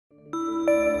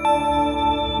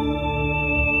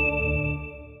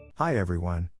Hi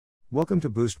everyone. Welcome to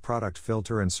Boost Product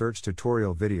Filter and Search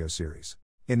Tutorial video series.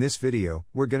 In this video,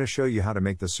 we're going to show you how to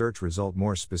make the search result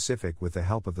more specific with the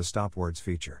help of the stop words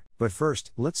feature. But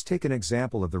first, let's take an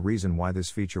example of the reason why this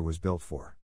feature was built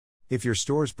for. If your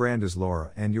store's brand is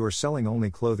Laura and you are selling only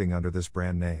clothing under this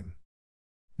brand name,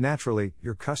 naturally,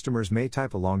 your customers may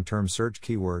type a long-term search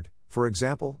keyword, for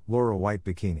example, Laura white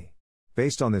bikini.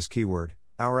 Based on this keyword,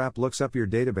 our app looks up your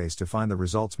database to find the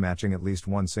results matching at least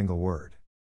one single word.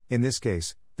 In this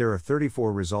case, there are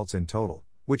 34 results in total,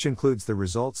 which includes the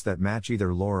results that match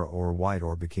either Laura or white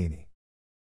or bikini.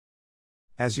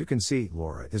 As you can see,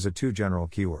 Laura is a too general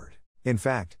keyword. In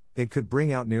fact, it could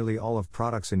bring out nearly all of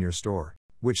products in your store,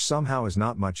 which somehow is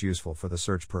not much useful for the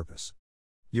search purpose.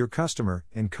 Your customer,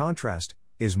 in contrast,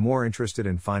 is more interested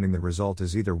in finding the result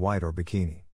as either white or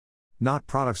bikini. Not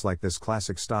products like this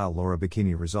classic style Laura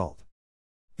bikini result.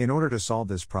 In order to solve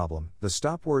this problem, the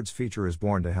stop words feature is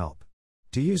born to help.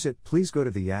 To use it, please go to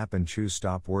the app and choose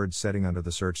Stop Words setting under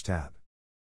the Search tab.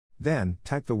 Then,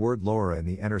 type the word Laura in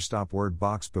the Enter Stop Word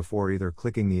box before either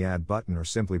clicking the Add button or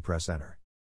simply press Enter.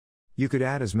 You could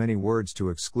add as many words to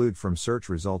exclude from search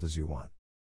result as you want.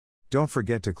 Don't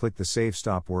forget to click the Save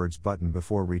Stop Words button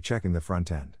before rechecking the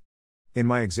front end. In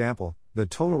my example, the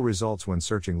total results when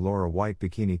searching Laura white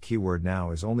bikini keyword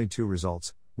now is only 2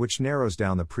 results, which narrows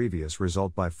down the previous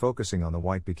result by focusing on the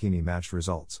white bikini matched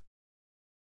results.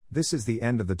 This is the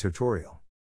end of the tutorial.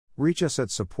 Reach us at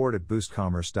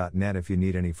support@boostcommerce.net if you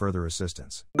need any further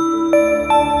assistance.